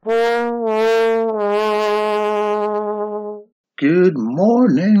Good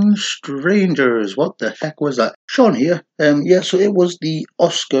morning, strangers. What the heck was that? Sean here. Yeah, so it was the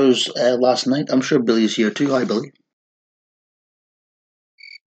Oscars last night. I'm sure Billy's here too. Hi, Billy.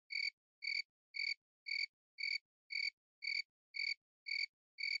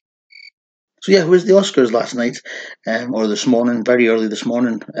 So yeah, it was the Oscars last night, or this morning, very early this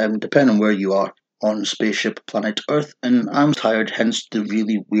morning, depending on where you are on spaceship planet Earth. And I'm tired, hence the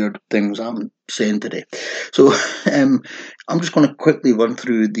really weird things I'm saying today. So I'm just going to quickly run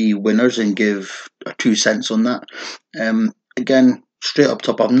through the winners and give a 2 cents on that. Again, straight up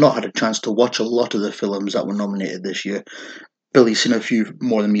top, I've not had a chance to watch a lot of the films that were nominated this year. Billy's seen a few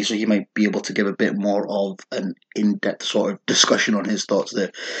more than me, so he might be able to give a bit more of an in-depth sort of discussion on his thoughts there.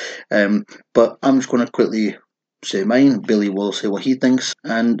 But I'm just going to quickly say mine. Billy will say what he thinks.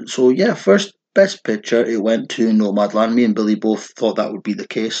 And so, yeah, first Best Picture, it went to Nomadland. Me and Billy both thought that would be the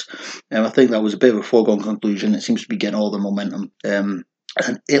case. I think that was a bit of a foregone conclusion. It seems to be getting all the momentum.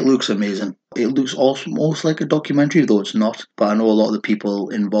 And it looks amazing. It looks almost like a documentary, though it's not. But I know a lot of the people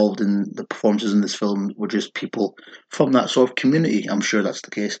involved in the performances in this film were just people from that sort of community. I'm sure that's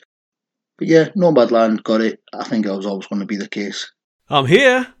the case. But yeah, Nomadland got it. I think that was always going to be the case. I'm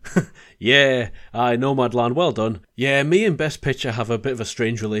here! Yeah, Nomadland, well done. Yeah, me and Best Picture have a bit of a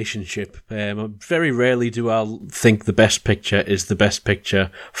strange relationship. Very rarely do I think the Best Picture is the best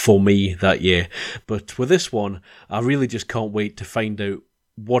picture for me that year. But with this one, I really just can't wait to find out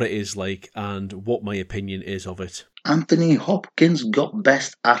what it is like and what my opinion is of it. Anthony Hopkins got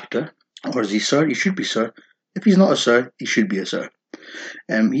Best Actor. Or is he Sir? He should be Sir. If he's not a Sir, he should be a Sir.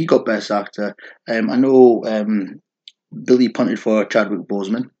 He got Best Actor. I know Billy punted for Chadwick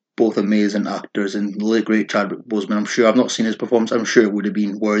Boseman. Both amazing actors, and the late great Chadwick Boseman. I'm sure I've not seen his performance. I'm sure it would have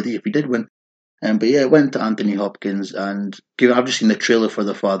been worthy if he did win. But yeah, it went to Anthony Hopkins, and given I've just seen the trailer for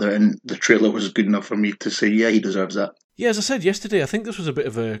The Father, and the trailer was good enough for me to say, yeah, he deserves that. Yeah, as I said yesterday, I think this was a bit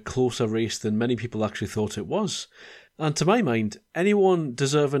of a closer race than many people actually thought it was. And to my mind, anyone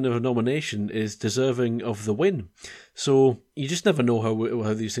deserving of a nomination is deserving of the win. So you just never know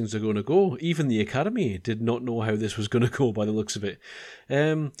how these things are going to go. Even the Academy did not know how this was going to go by the looks of it.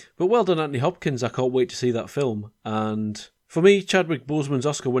 But well done, Anthony Hopkins. I can't wait to see that film. And for me, Chadwick Boseman's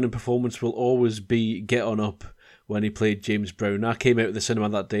Oscar-winning performance will always be Get On Up when he played James Brown. I came out of the cinema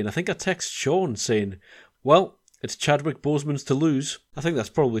that day and I think I texted Sean saying, well, it's Chadwick Boseman's to lose. I think that's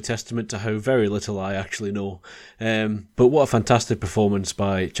probably testament to how very little I actually know. But what a fantastic performance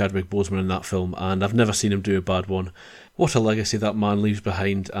by Chadwick Boseman in that film, and I've never seen him do a bad one. What a legacy that man leaves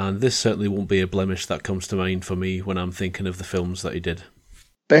behind, and this certainly won't be a blemish that comes to mind for me when I'm thinking of the films that he did.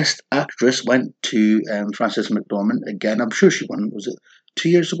 Best Actress went to Frances McDormand. Again, I'm sure she won. Was it 2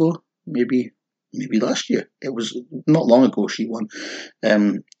 years ago? Maybe last year. It was not long ago she won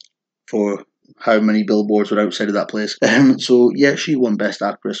for how many billboards were outside of that place. So yeah, she won Best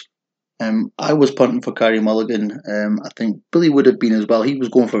Actress. I was punting for Carey Mulligan. I think Billy would have been as well. He was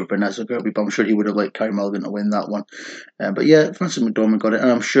going for Vanessa Kirby, but I'm sure he would have liked Carey Mulligan to win that one. But yeah, Frances McDormand got it,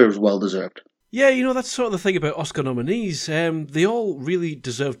 and I'm sure it was well deserved. Yeah, that's sort of the thing about Oscar nominees. They all really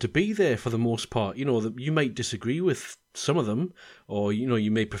deserve to be there for the most part. You might disagree with some of them, or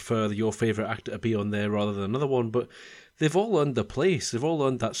you may prefer your favourite actor to be on there rather than another one, but they've all earned their place. They've all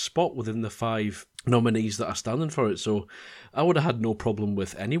earned that spot within the 5 nominees that are standing for it. So I would have had no problem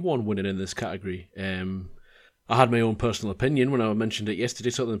with anyone winning in this category. I had my own personal opinion when I mentioned it yesterday,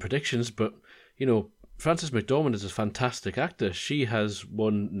 sort of in the predictions, but Frances McDormand is a fantastic actor. She has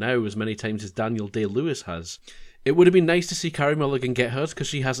won now as many times as Daniel Day-Lewis has. It would have been nice to see Carey Mulligan get hers because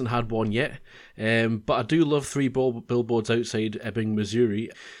she hasn't had one yet. But I do love 3 billboards outside Ebbing, Missouri.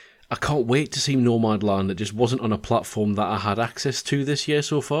 I can't wait to see Nomadland. It just wasn't on a platform that I had access to this year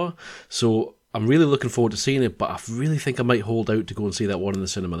so far. So I'm really looking forward to seeing it, but I really think I might hold out to go and see that one in the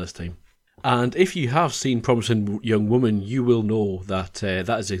cinema this time. And if you have seen Promising Young Woman, you will know that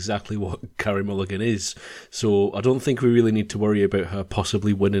that is exactly what Carey Mulligan is. So I don't think we really need to worry about her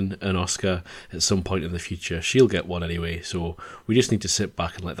possibly winning an Oscar at some point in the future. She'll get one anyway, so we just need to sit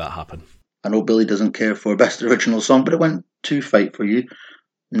back and let that happen. I know Billy doesn't care for Best Original Song, but it went to Fight For You.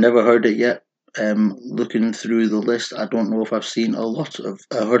 Never heard it yet. Looking through the list, I don't know if I've seen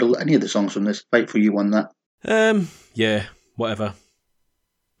heard any of the songs from this. Fight For You won that. Yeah, whatever.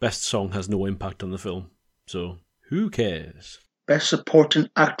 Best song has no impact on the film, so who cares? Best Supporting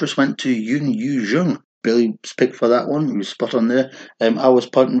Actress went to Yoon Yoo-jung. Billy's pick for that one. He was spot on there. I was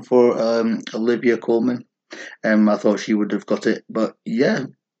punting for Olivia Colman. I thought she would have got it, but yeah,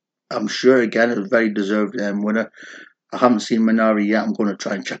 I'm sure again it was a very deserved winner. I haven't seen Minari yet. I'm going to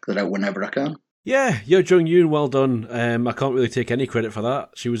try and check that out whenever I can. Yeah, Yo Jung Yoon, well done. I can't really take any credit for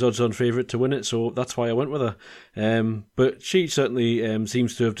that. She was odds-on favourite to win it, so that's why I went with her. But she certainly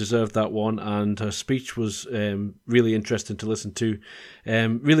seems to have deserved that one, and her speech was really interesting to listen to.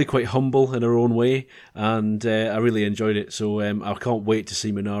 Really quite humble in her own way, and I really enjoyed it. So I can't wait to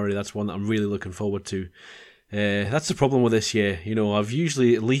see Minari. That's one that I'm really looking forward to. That's the problem with this year. I've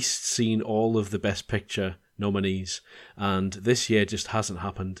usually at least seen all of the Best Picture nominees, and this year just hasn't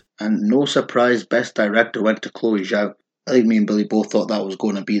happened. And no surprise, Best Director went to Chloe Zhao. I think me and Billy both thought that was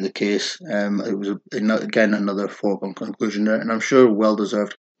going to be the case. It was, again, another foregone conclusion there, and I'm sure well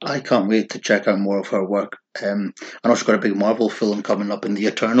deserved. I can't wait to check out more of her work. I know she's got a big Marvel film coming up in The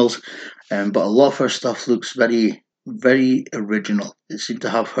Eternals, but a lot of her stuff looks very, very original. It seemed to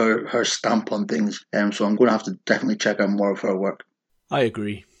have her stamp on things, so I'm going to have to definitely check out more of her work. I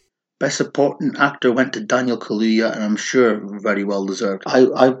agree. Best Supporting Actor went to Daniel Kaluuya, and I'm sure very well deserved.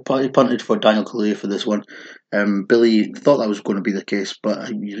 I punted for Daniel Kaluuya for this one. Billy thought that was going to be the case, but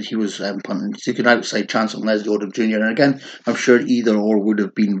he was punting. He took an outside chance on Leslie Odom Jr., and again, I'm sure either or would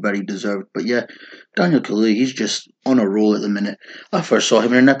have been very deserved. But yeah, Daniel Kaluuya, he's just on a roll at the minute. I first saw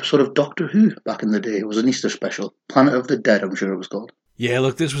him in an episode of Doctor Who back in the day. It was an Easter special. Planet of the Dead, I'm sure it was called. Yeah,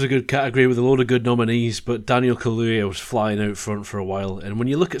 look, this was a good category with a load of good nominees, but Daniel Kaluuya was flying out front for a while. And when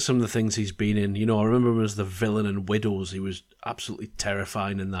you look at some of the things he's been in, I remember him as the villain in Widows. He was absolutely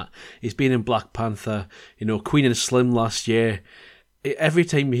terrifying in that. He's been in Black Panther, Queen and Slim last year. Every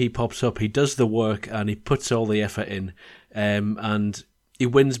time he pops up, he does the work and he puts all the effort in, and he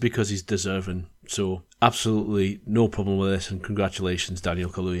wins because he's deserving. So absolutely no problem with this, and congratulations, Daniel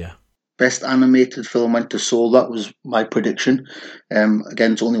Kaluuya. Best Animated Film went to Soul. That was my prediction.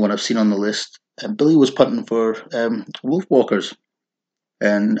 Again, it's the only one I've seen on the list. Billy was punting for Wolfwalkers.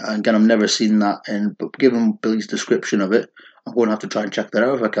 And again, I've never seen that. But given Billy's description of it, I'm going to have to try and check that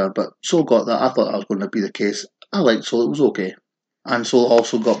out if I can. But Soul got that. I thought that was going to be the case. I liked Soul. It was okay. And Soul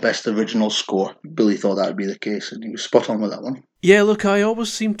also got Best Original Score. Billy thought that would be the case, and he was spot on with that one. Yeah, look, I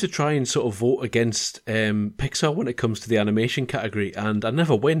always seem to try and sort of vote against Pixar when it comes to the animation category, and I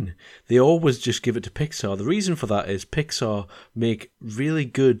never win. They always just give it to Pixar. The reason for that is Pixar make really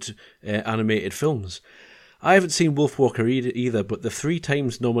good animated films. I haven't seen Wolfwalker either, but the 3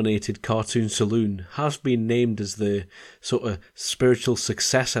 times nominated Cartoon Saloon has been named as the sort of spiritual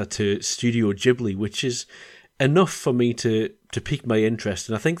successor to Studio Ghibli, which is enough for me to pique my interest.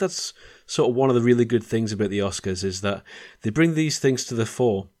 And I think that's sort of one of the really good things about the Oscars, is that they bring these things to the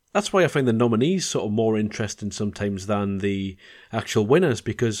fore. That's why I find the nominees sort of more interesting sometimes than the actual winners,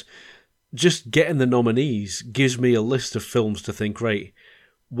 because just getting the nominees gives me a list of films to think, right,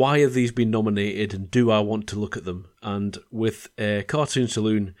 why have these been nominated and do I want to look at them? And with Cartoon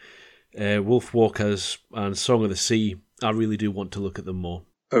Saloon, Wolfwalkers and Song of the Sea, I really do want to look at them more.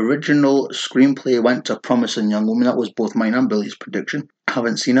 Original Screenplay went to Promising Young Woman. That was both mine and Billy's prediction. I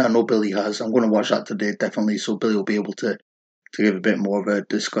haven't seen it. I know Billy has. I'm going to watch that today, definitely, so Billy will be able to give a bit more of a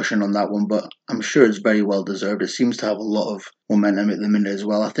discussion on that one, but I'm sure it's very well deserved. It seems to have a lot of momentum at the minute as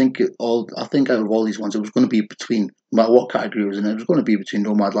well. I think out of all these ones, it was going to be between, no matter what category it was in, it was going to be between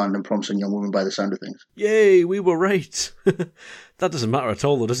Nomadland and Promising Young Woman by the sound of things. Yay, we were right. That doesn't matter at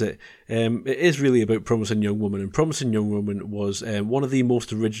all, though, does it? It is really about Promising Young Woman, and Promising Young Woman was one of the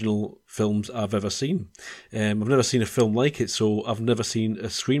most original films I've ever seen. I've never seen a film like it, so I've never seen a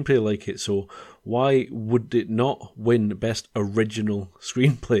screenplay like it, so why would it not win Best Original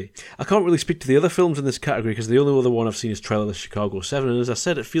Screenplay? I can't really speak to the other films in this category because the only other one I've seen is Trial of the Chicago 7, and as I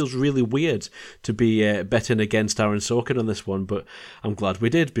said, it feels really weird to be betting against Aaron Sorkin on this one, but I'm glad we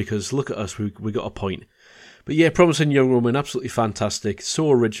did, because look at us, we got a point. But yeah, Promising Young Woman, absolutely fantastic, so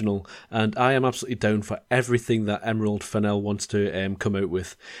original, and I am absolutely down for everything that Emerald Fennell wants to come out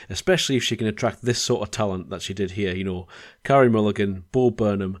with, especially if she can attract this sort of talent that she did here. Carey Mulligan, Bo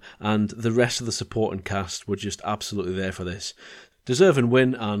Burnham, and the rest of the supporting cast were just absolutely there for this. Deserving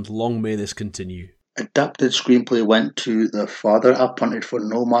win, and long may this continue. Adapted screenplay went to The Father. I punted for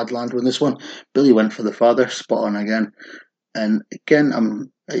Nomadland with this one. Billy went for The Father, spot on again. And again,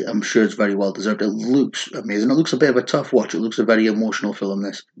 I'm sure it's very well deserved. It looks amazing. It looks a bit of a tough watch. It looks a very emotional film,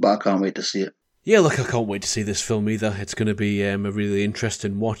 this, but I can't wait to see it. Yeah, look, I can't wait to see this film either. It's going to be a really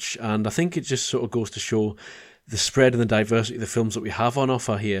interesting watch, and I think it just sort of goes to show the spread and the diversity of the films that we have on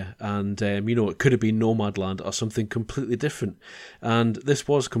offer here. And, it could have been Nomadland or something completely different. And this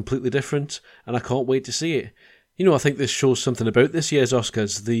was completely different, and I can't wait to see it. I think this shows something about this year's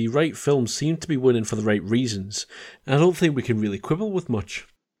Oscars. The right films seem to be winning for the right reasons, and I don't think we can really quibble with much.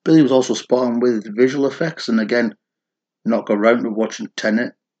 Billy was also spot on with visual effects, and again, not got around to watching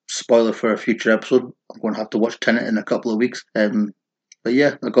Tenet. Spoiler for a future episode, I'm going to have to watch Tenet in a couple of weeks. But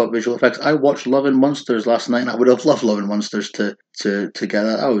yeah, I got visual effects. I watched Love and Monsters last night, and I would have loved Love and Monsters to get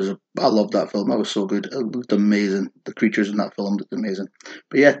that. I loved that film. That was so good. It looked amazing. The creatures in that film looked amazing.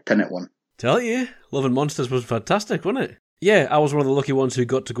 But yeah, Tenet won. Tell you, Love and Monsters was fantastic, wasn't it? Yeah, I was one of the lucky ones who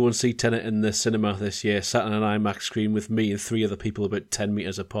got to go and see Tenet in the cinema this year, sat on an IMAX screen with me and 3 other people about 10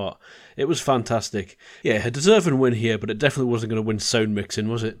 metres apart. It was fantastic. Yeah, a deserving win here, but it definitely wasn't going to win sound mixing,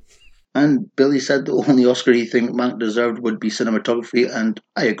 was it? And Billy said the only Oscar he think Mank deserved would be cinematography, and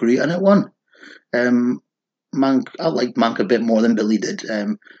I agree, and it won. Mank, I liked Mank a bit more than Billy did.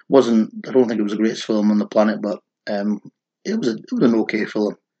 Wasn't I don't think it was the greatest film on the planet, but it was an okay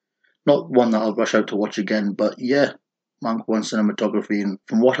film. Not one that I'll rush out to watch again, but yeah, Mank won cinematography, and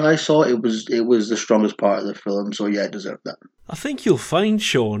from what I saw, it was the strongest part of the film. So yeah, it deserved that. I think you'll find,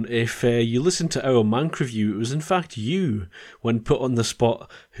 Sean, if you listen to our Mank review, it was in fact you, when put on the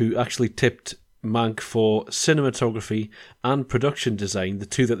spot, who actually tipped Mank for cinematography and production design, the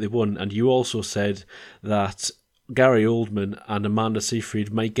 2 that they won, and you also said that Gary Oldman and Amanda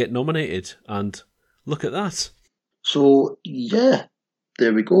Seyfried might get nominated, and look at that. So yeah,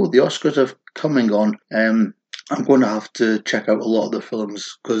 there we go. The Oscars have come and gone. I'm going to have to check out a lot of the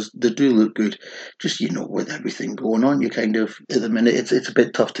films because they do look good. Just with everything going on, you kind of at the minute it's a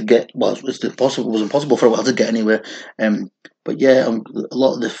bit tough to get. Well, it was impossible for a while to get anywhere. But yeah, a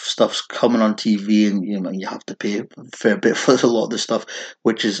lot of the stuff's coming on TV, and you have to pay a fair bit for a lot of the stuff,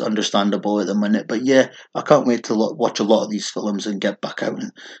 which is understandable at the minute. But yeah, I can't wait to watch a lot of these films and get back out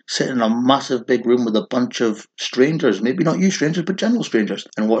and sit in a massive big room with a bunch of strangers, maybe not you strangers, but general strangers,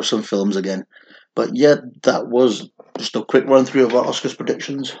 and watch some films again. But yeah, that was just a quick run through of our Oscars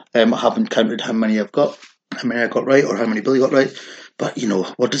predictions. I haven't counted how many I've got, how many I got right, or how many Billy got right. But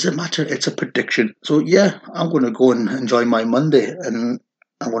what does it matter? It's a prediction. So yeah, I'm going to go and enjoy my Monday, and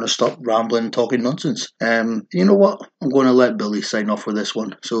I'm going to stop rambling and talking nonsense. You know what? I'm going to let Billy sign off for this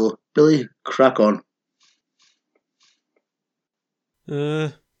one. So Billy, crack on.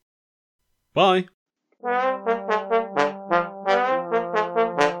 Bye.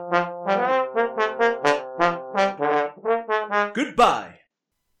 Goodbye.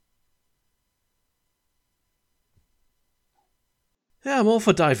 Yeah, I'm all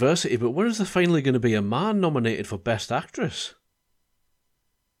for diversity, but when is there finally going to be a man nominated for Best Actress?